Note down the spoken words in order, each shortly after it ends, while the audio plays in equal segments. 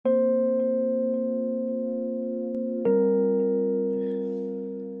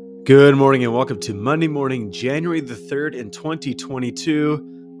Good morning and welcome to Monday morning, January the 3rd in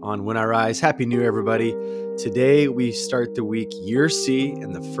 2022 on When I Rise. Happy New Year, everybody. Today we start the week Year C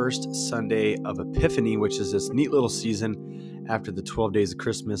and the first Sunday of Epiphany, which is this neat little season after the 12 days of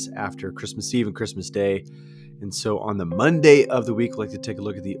Christmas, after Christmas Eve and Christmas Day. And so on the Monday of the week, we'd like to take a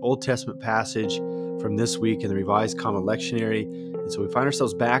look at the Old Testament passage from this week in the Revised Common Lectionary. And so we find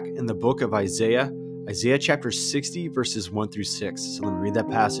ourselves back in the book of Isaiah chapter 60, verses 1 through 6. So let me read that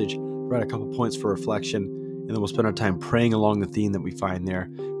passage, provide a couple points for reflection, and then we'll spend our time praying along the theme that we find there.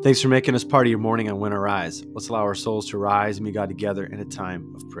 Thanks for making us part of your morning on When I Rise. Let's allow our souls to rise and meet God together in a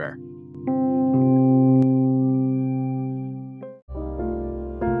time of prayer.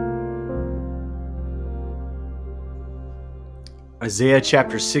 Isaiah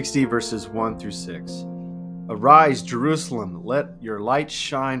chapter 60, verses 1 through 6. Arise, Jerusalem, let your light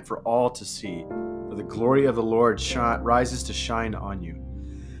shine for all to see, for the glory of the Lord rises to shine on you.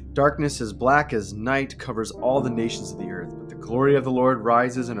 Darkness as black as night covers all the nations of the earth, but the glory of the Lord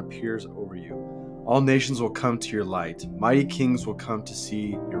rises and appears over you. All nations will come to your light. Mighty kings will come to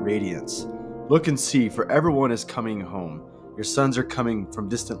see your radiance. Look and see, for everyone is coming home. Your sons are coming from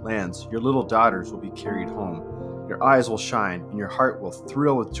distant lands. Your little daughters will be carried home. Your eyes will shine, and your heart will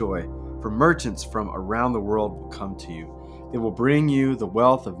thrill with joy, for merchants from around the world will come to you. They will bring you the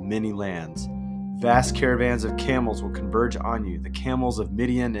wealth of many lands. Vast caravans of camels will converge on you, the camels of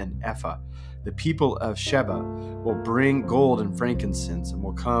Midian and Ephah. The people of Sheba will bring gold and frankincense and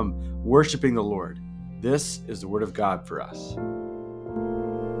will come worshiping the Lord. This is the word of God for us.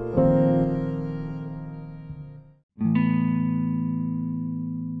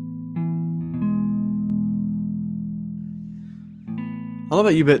 I don't know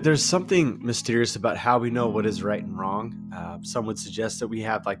about you, but there's something mysterious about how we know what is right and wrong. Some would suggest that we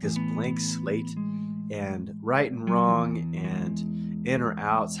have like this blank slate, and right and wrong and in or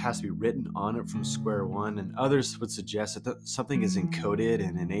outs has to be written on it from square one. And others would suggest that something is encoded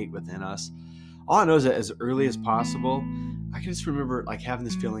and innate within us. All I know is that as early as possible, I can just remember like having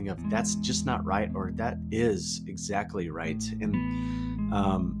this feeling of that's just not right, or that is exactly right.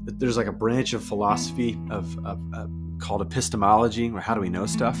 And there's like a branch of philosophy called epistemology, or how do we know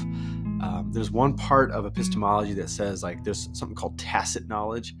stuff. There's one part of epistemology that says like there's something called tacit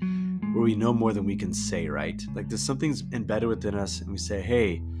knowledge, where we know more than we can say, right? Like there's something's embedded within us and we say,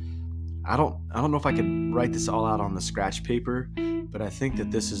 hey, I don't know if I could write this all out on the scratch paper, but I think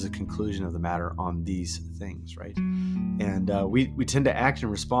that this is a conclusion of the matter on these things, right? And we tend to act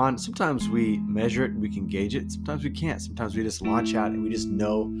and respond. Sometimes we measure it, we can gauge it. Sometimes we can't. Sometimes we just launch out and we just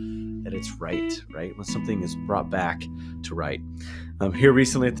know that it's right? When something is brought back to right. Here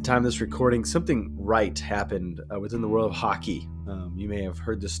recently, at the time of this recording, something right happened within the world of hockey. You may have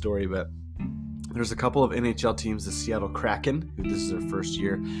heard this story, but there's a couple of NHL teams, the Seattle Kraken, who this is their first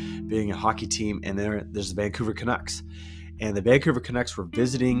year being a hockey team, and there's the Vancouver Canucks. And the Vancouver Canucks were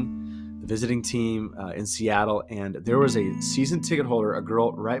visiting the visiting team in Seattle, and there was a season ticket holder, a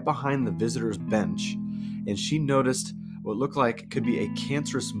girl right behind the visitor's bench, and she noticed what looked like could be a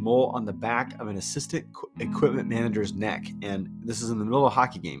cancerous mole on the back of an assistant equipment manager's neck. And this is in the middle of a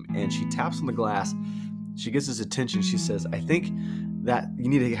hockey game. And she taps on the glass. She gets his attention. She says, I think that you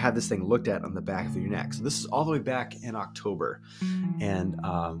need to have this thing looked at on the back of your neck. So this is all the way back in October. And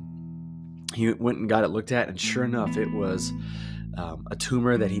he went and got it looked at. And sure enough, it was a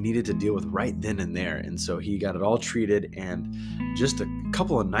tumor that he needed to deal with right then and there. And so he got it all treated. And just a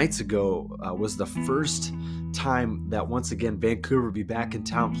couple of nights ago was the first time that once again Vancouver would be back in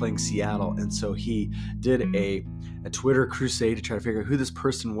town playing Seattle. And so he did a Twitter crusade to try to figure out who this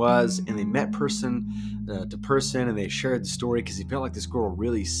person was, and they met person to person, and they shared the story because he felt like this girl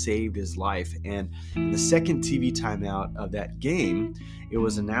really saved his life. And in the second TV timeout of that game, it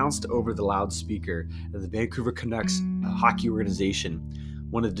was announced over the loudspeaker that the Vancouver Canucks hockey organization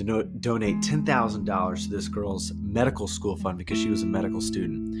wanted to donate $10,000 to this girl's medical school fund because she was a medical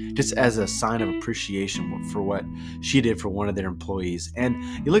student, just as a sign of appreciation for what she did for one of their employees. And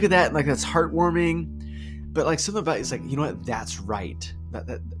you look at that, and like that's heartwarming, but like something about it's like, you know what, that's right.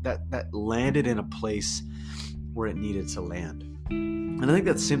 That landed in a place where it needed to land. And I think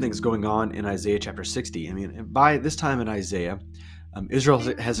that the same thing is going on in Isaiah chapter 60. I mean, by this time in Isaiah, Israel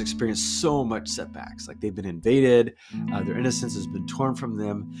has experienced so much setbacks. Like they've been invaded, their innocence has been torn from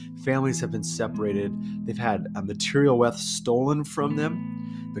them, families have been separated, they've had material wealth stolen from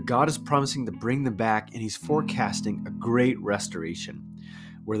them. But God is promising to bring them back, and He's forecasting a great restoration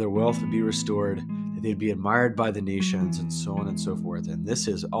where their wealth would be restored, that they'd be admired by the nations, and so on and so forth. And this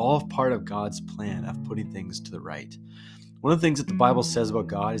is all part of God's plan of putting things to the right. One of the things that the Bible says about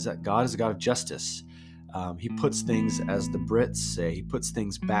God is that God is a God of justice. He puts things, as the Brits say, he puts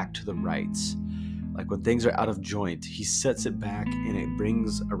things back to the rights. Like when things are out of joint, he sets it back and it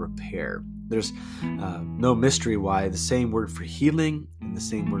brings a repair. There's no mystery why the same word for healing and the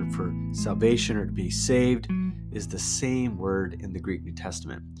same word for salvation or to be saved is the same word in the Greek New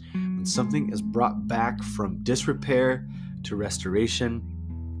Testament. When something is brought back from disrepair to restoration,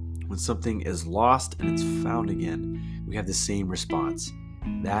 when something is lost and it's found again, we have the same response.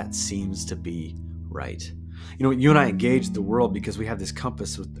 That seems to be right. You and I engage the world because we have this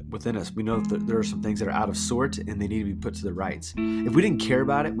compass within us. We know that there are some things that are out of sort and they need to be put to the rights. If we didn't care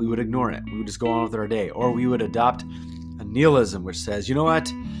about it, we would ignore it. We would just go on with our day. Or we would adopt a nihilism which says, you know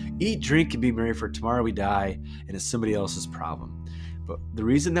what? Eat, drink, and be merry, for tomorrow we die, and it's somebody else's problem. But the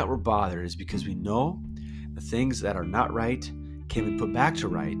reason that we're bothered is because we know the things that are not right can be put back to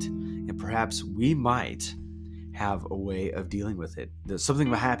right, and perhaps we might have a way of dealing with it. There's something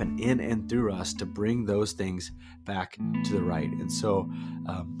will happen in and through us to bring those things back to the right. And so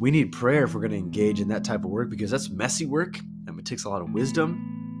we need prayer if we're going to engage in that type of work, because that's messy work and it takes a lot of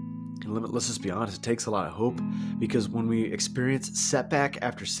wisdom. And let's just be honest, it takes a lot of hope, because when we experience setback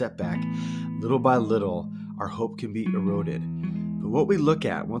after setback, little by little, our hope can be eroded. But what we look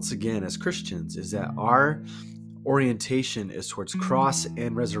at, once again, as Christians, is that our orientation is towards cross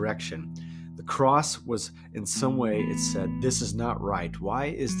and resurrection. The cross was, in some way, it said, this is not right. Why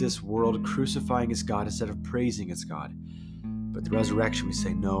is this world crucifying its God instead of praising its God? But the resurrection, we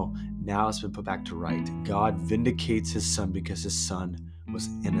say, no, now it's been put back to right. God vindicates his son because his son was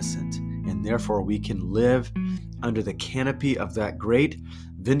innocent. And therefore we can live under the canopy of that great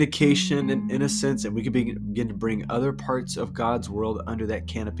vindication and innocence, and we can begin to bring other parts of God's world under that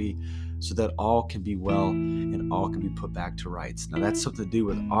canopy so that all can be well and all can be put back to rights. Now that's something to do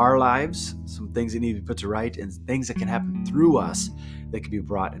with our lives, some things that need to be put to right, and things that can happen through us that can be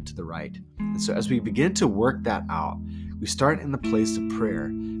brought into the right. And so as we begin to work that out, we start in the place of prayer,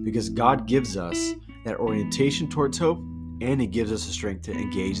 because God gives us that orientation towards hope, and he gives us the strength to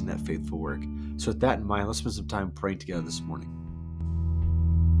engage in that faithful work. So with that in mind, let's spend some time praying together this morning.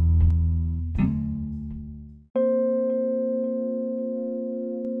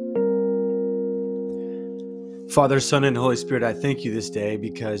 Father, Son, and Holy Spirit, I thank you this day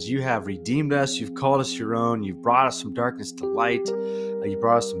because you have redeemed us. You've called us your own. You've brought us from darkness to light. You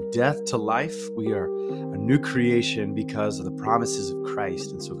brought us from death to life. We are a new creation because of the promises of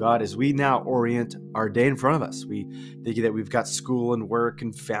Christ. And so, God, as we now orient our day in front of us, we thank you that we've got school and work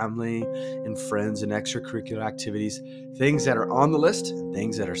and family and friends and extracurricular activities, things that are on the list and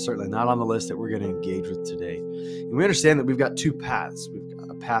things that are certainly not on the list that we're going to engage with today. And we understand that we've got two paths. We've got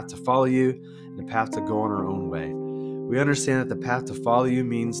a path to follow you and a path to go on our own way. We understand that the path to follow you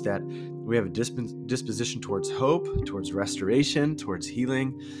means that we have a disposition towards hope, towards restoration, towards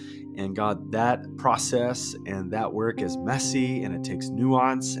healing. And God, that process and that work is messy, and it takes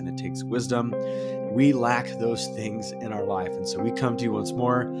nuance, and it takes wisdom. We lack those things in our life. And so we come to you once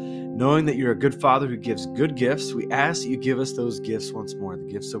more, knowing that you're a good Father who gives good gifts. We ask that you give us those gifts once more, the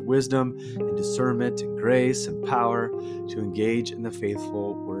gifts of wisdom and discernment and grace and power to engage in the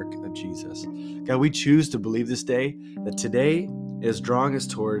faithful work of Jesus. God, we choose to believe this day that today is drawing us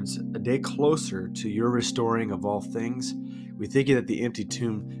towards a day closer to your restoring of all things. We thank you that the empty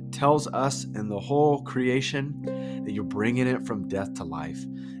tomb tells us and the whole creation that you're bringing it from death to life.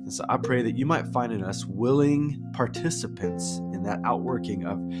 And so I pray that you might find in us willing participants in that outworking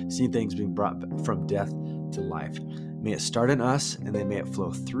of seeing things being brought from death to life. May it start in us, and then may it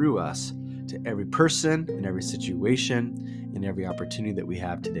flow through us to every person and every situation and every opportunity that we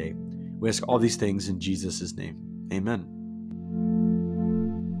have today. We ask all these things in Jesus' name. Amen.